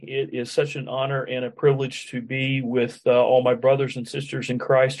it is such an honor and a privilege to be with all my brothers and sisters in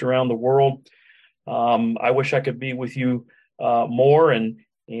Christ around the world. I wish I could be with you more, and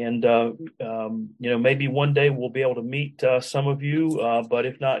maybe one day we'll be able to meet some of you. But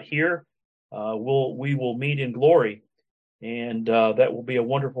if not here, we will meet in glory, and that will be a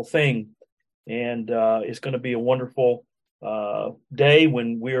wonderful thing. And it's going to be a wonderful day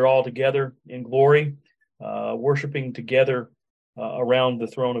when we are all together in glory, worshiping together around the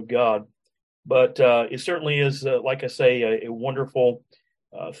throne of God. But it certainly is, like I say, a wonderful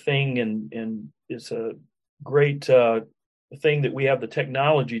thing, and it's a great thing that we have the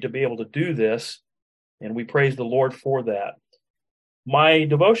technology to be able to do this, and we praise the Lord for that. My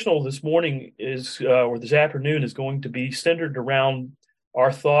devotional this morning or this afternoon is going to be centered around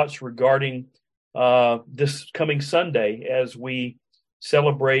our thoughts regarding this coming Sunday as we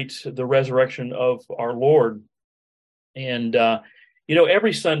celebrate the resurrection of our Lord. And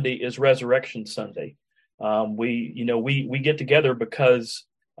every Sunday is Resurrection Sunday. We get together because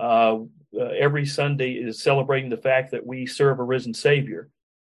every Sunday is celebrating the fact that we serve a risen Savior.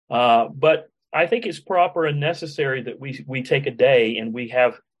 But I think it's proper and necessary that we take a day and we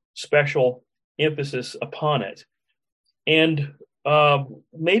have special emphasis upon it. And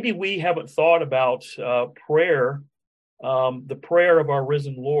maybe we haven't thought about prayer, the prayer of our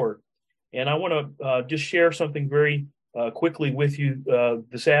risen Lord. And I want to just share something very quickly with you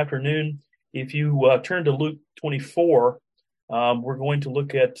this afternoon. If you turn to Luke 24, we're going to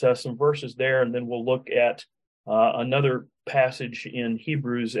look at some verses there, and then we'll look at another passage in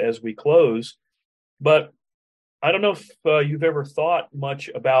Hebrews as we close. But I don't know if you've ever thought much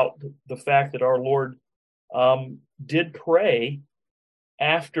about the fact that our Lord did pray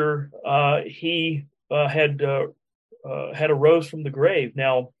after he had arose from the grave.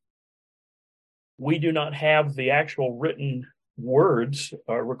 Now, we do not have the actual written words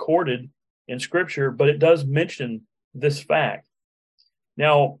recorded in Scripture, but it does mention this fact.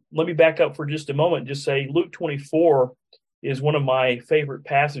 Now, let me back up for just a moment and just say Luke 24 is one of my favorite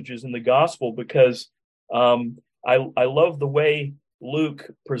passages in the gospel because I love the way Luke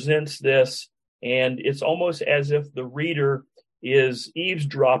presents this, and it's almost as if the reader is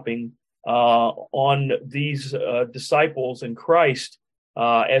eavesdropping on these disciples in Christ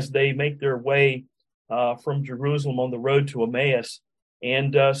as they make their way from Jerusalem on the road to Emmaus.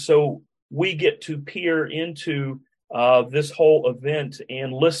 And so we get to peer into this whole event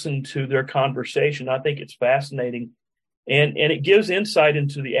and listen to their conversation. I think it's fascinating. And it gives insight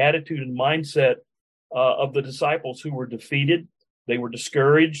into the attitude and mindset of the disciples who were defeated. They were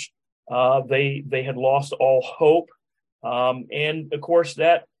discouraged. They had lost all hope. And of course,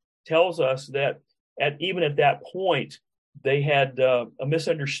 that tells us that even at that point, they had a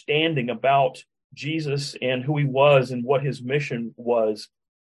misunderstanding about Jesus and who he was and what his mission was.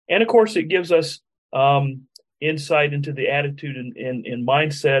 And of course, it gives us insight into the attitude and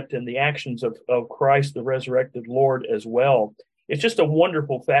mindset and the actions of Christ, the resurrected Lord, as well. It's just a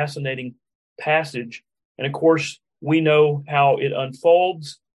wonderful, fascinating passage. And of course, we know how it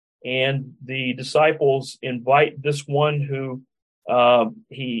unfolds. And the disciples invite this one who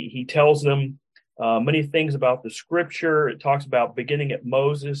he tells them many things about the Scripture. It talks about beginning at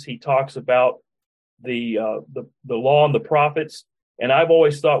Moses. He talks about the law and the prophets. And I've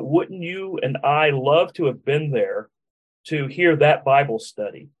always thought, wouldn't you and I love to have been there to hear that Bible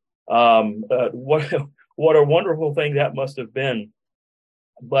study? What a wonderful thing that must have been.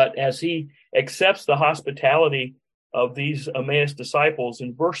 But as he accepts the hospitality of these Emmaus disciples,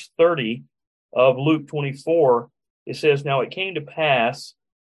 in verse 30 of Luke 24, it says, "Now it came to pass,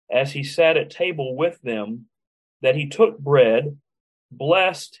 as he sat at table with them, that he took bread,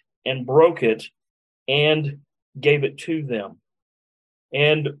 blessed and broke it, and gave it to them."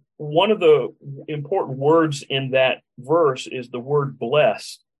 And one of the important words in that verse is the word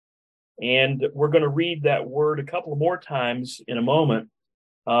blessed. And we're going to read that word a couple more times in a moment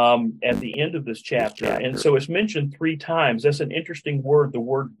at the end of this chapter. And so it's mentioned 3 times. That's an interesting word, the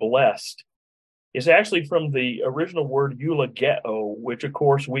word blessed. It's actually from the original word eulogeo, which of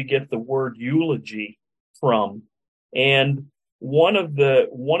course we get the word eulogy from. And one of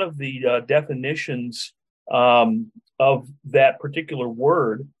the definitions of that particular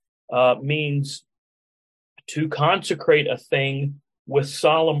word means to consecrate a thing with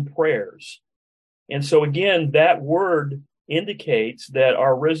solemn prayers. And so again, that word indicates that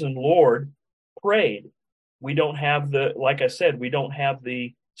our risen Lord prayed. We don't have like I said, we don't have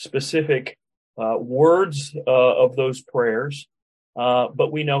the specific words of those prayers,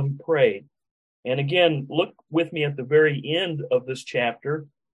 but we know he prayed. And again, look with me at the very end of this chapter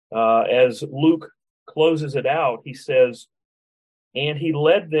as Luke closes it out. He says, And he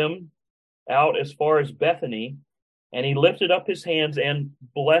led them out as far as Bethany, and he lifted up his hands and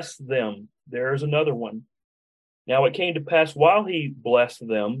blessed them. There's another one. Now it came to pass while he blessed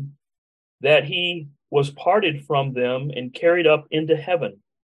them that he was parted from them and carried up into heaven.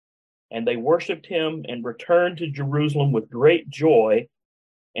 And they worshiped him and returned to Jerusalem with great joy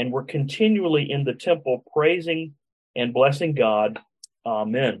and were continually in the temple praising and blessing God.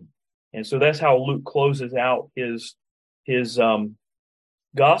 Amen. And so that's how Luke closes out his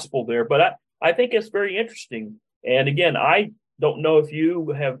gospel there. But I think it's very interesting. And again, I don't know if you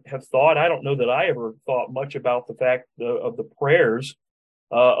have thought, I don't know that I ever thought much about the fact of the prayers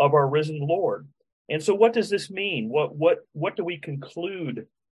of our risen Lord. And so what does this mean? What do we conclude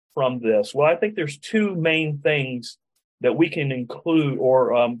from this? Well, I think there's two main things that we can include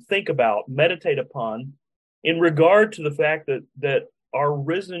or think about, meditate upon in regard to the fact that our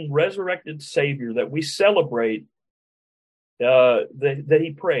risen, resurrected Savior that we celebrate, that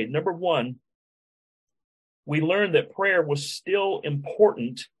he prayed. Number one, we learned that prayer was still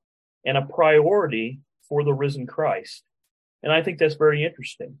important and a priority for the risen Christ. And I think that's very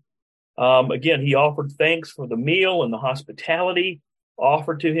interesting. Again, he offered thanks for the meal and the hospitality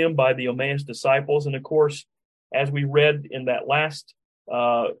offered to him by the Emmaus disciples. And of course, as we read in that last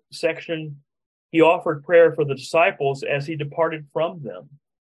section, he offered prayer for the disciples as he departed from them.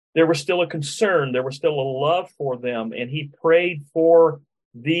 There was still a concern, there was still a love for them, and he prayed for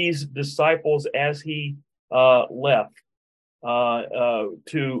these disciples as he left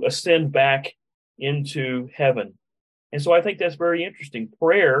to ascend back into heaven. And so I think that's very interesting.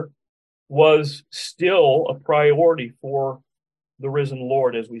 Prayer was still a priority for the risen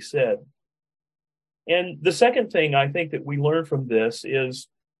Lord, as we said. And the second thing I think that we learn from this is,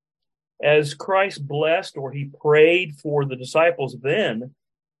 as Christ blessed or he prayed for the disciples then,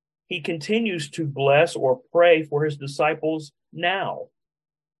 he continues to bless or pray for his disciples now.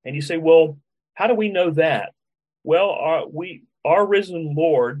 And you say, well, how do we know that? Well, our risen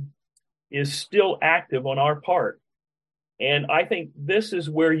Lord is still active on our part. And I think this is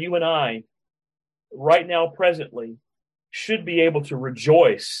where you and I, right now, presently, should be able to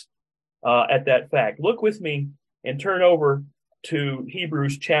rejoice at that fact. Look with me and turn over to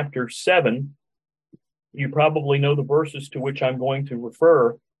Hebrews chapter 7. You probably know the verses to which I'm going to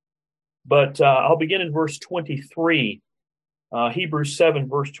refer, but I'll begin in verse 23. Hebrews 7,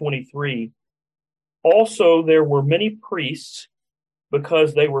 verse 23. Also, there were many priests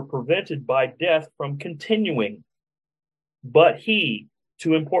because they were prevented by death from continuing. But he,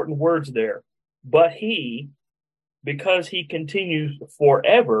 two important words there, but he, because he continues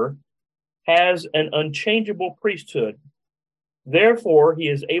forever, has an unchangeable priesthood. Therefore, he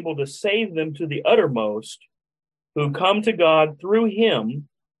is able to save them to the uttermost who come to God through him,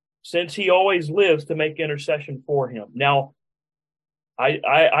 since he always lives to make intercession for him. Now,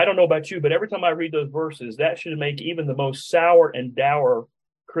 I don't know about you, but every time I read those verses, that should make even the most sour and dour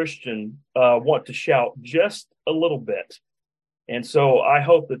Christian want to shout just a little bit. And so I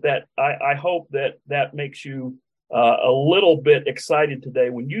hope that makes you a little bit excited today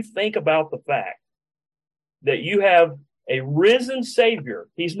when you think about the fact that you have a risen Savior.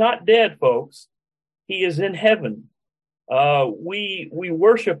 He's not dead, folks. He is in heaven. We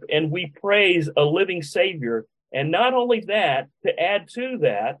worship and we praise a living Savior. And not only that, to add to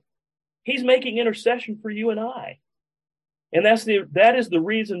that, he's making intercession for you and I. And that is the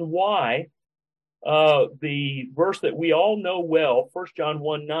reason why the verse that we all know well, 1 John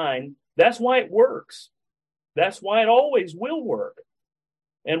 1:9, that's why it works. That's why it always will work.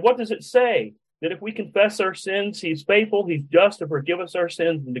 And what does it say? That if we confess our sins, he's faithful, he's just to forgive us our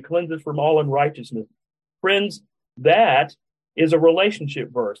sins and to cleanse us from all unrighteousness. Friends, that is a relationship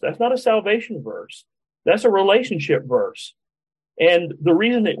verse. That's not a salvation verse. That's a relationship verse. And the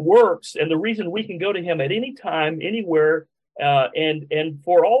reason it works and the reason we can go to him at any time, anywhere, and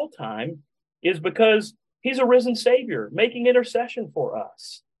for all time is because he's a risen Savior making intercession for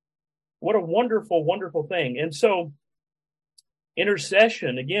us. What a wonderful, wonderful thing. And so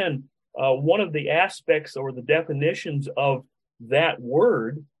intercession, again, one of the aspects or the definitions of that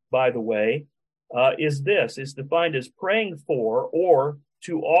word, by the way, is defined as praying for or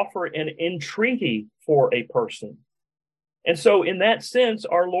to offer an entreaty for a person. And so in that sense,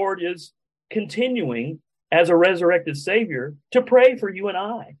 our Lord is continuing as a resurrected Savior to pray for you and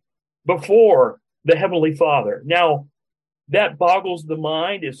I before the Heavenly Father. Now, that boggles the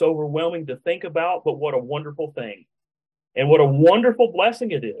mind. It's overwhelming to think about, but what a wonderful thing. And what a wonderful blessing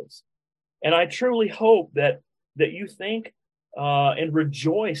it is. And I truly hope that you think and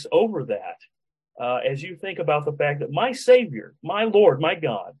rejoice over that as you think about the fact that my Savior, my Lord, my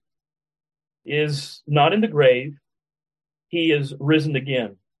God, is not in the grave. he is risen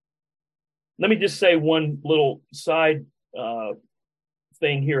again. Let me just say one little side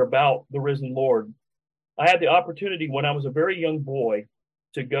thing here about the risen Lord. I had the opportunity when I was a very young boy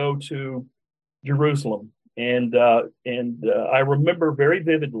to go to Jerusalem, and I remember very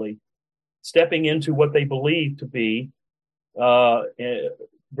vividly stepping into what they believed to be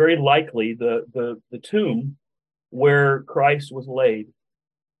very likely the tomb where Christ was laid.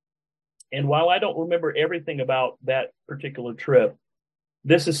 And while I don't remember everything about that particular trip,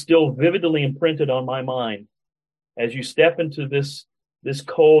 this is still vividly imprinted on my mind. As you step into this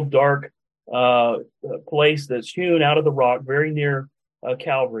cold, dark place that's hewn out of the rock, very near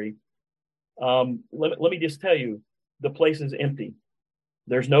Calvary, let me just tell you, the place is empty.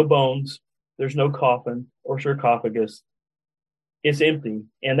 There's no bones. There's no coffin or sarcophagus. It's empty.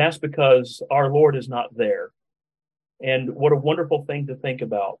 And that's because our Lord is not there. And what a wonderful thing to think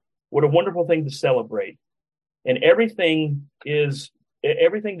about. What a wonderful thing to celebrate. And everything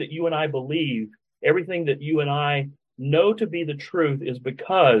that you and I believe, everything that you and I know to be the truth is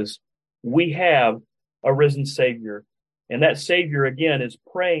because we have a risen Savior. And that Savior, again, is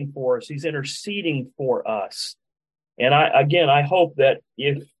praying for us. He's interceding for us. And I hope that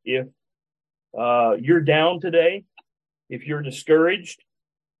if you're down today, if you're discouraged,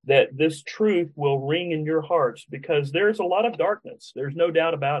 that this truth will ring in your hearts, because there's a lot of darkness. There's no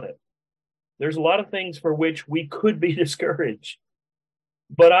doubt about it. There's a lot of things for which we could be discouraged.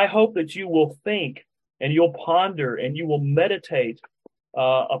 But I hope that you will think and you'll ponder and you will meditate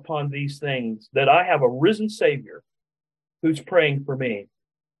upon these things, that I have a risen Savior who's praying for me.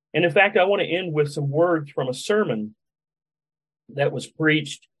 And in fact, I want to end with some words from a sermon that was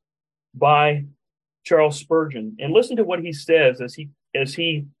preached by Charles Spurgeon. And listen to what he says as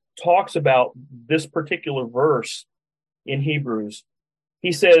he talks about this particular verse in Hebrews.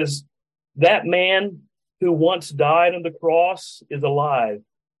 He says, "That man who once died on the cross is alive.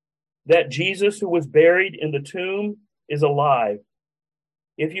 That Jesus who was buried in the tomb is alive.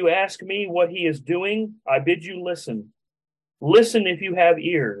 If you ask me what he is doing, I bid you listen. Listen if you have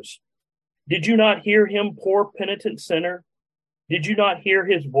ears. Did you not hear him, poor penitent sinner? Did you not hear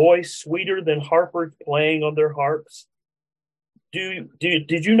his voice sweeter than harpers playing on their harps? Did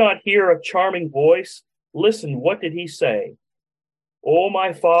you not hear a charming voice? Listen, what did he say? Oh,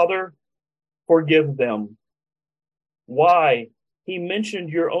 my Father, forgive them. Why? He mentioned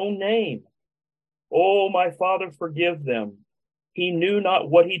your own name. Oh, my Father, forgive them. He knew not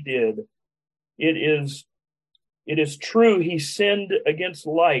what he did. It is true he sinned against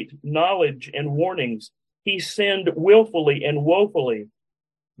light, knowledge, and warnings. He sinned willfully and woefully.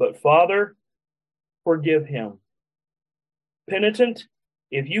 But Father, forgive him. Penitent,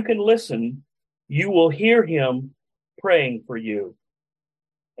 if you can listen, you will hear him praying for you.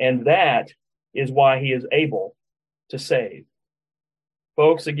 And that is why he is able to save."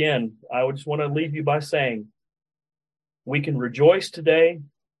 Folks, again, I just want to leave you by saying, we can rejoice today,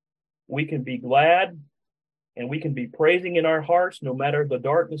 we can be glad, and we can be praising in our hearts no matter the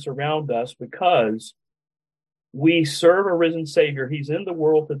darkness around us, because we serve a risen Savior. He's in the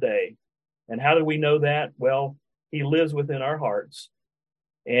world today. And how do we know that? Well, he lives within our hearts,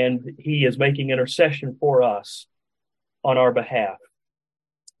 and he is making intercession for us on our behalf.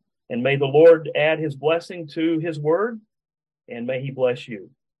 And may the Lord add his blessing to his word, and may he bless you.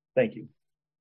 Thank you.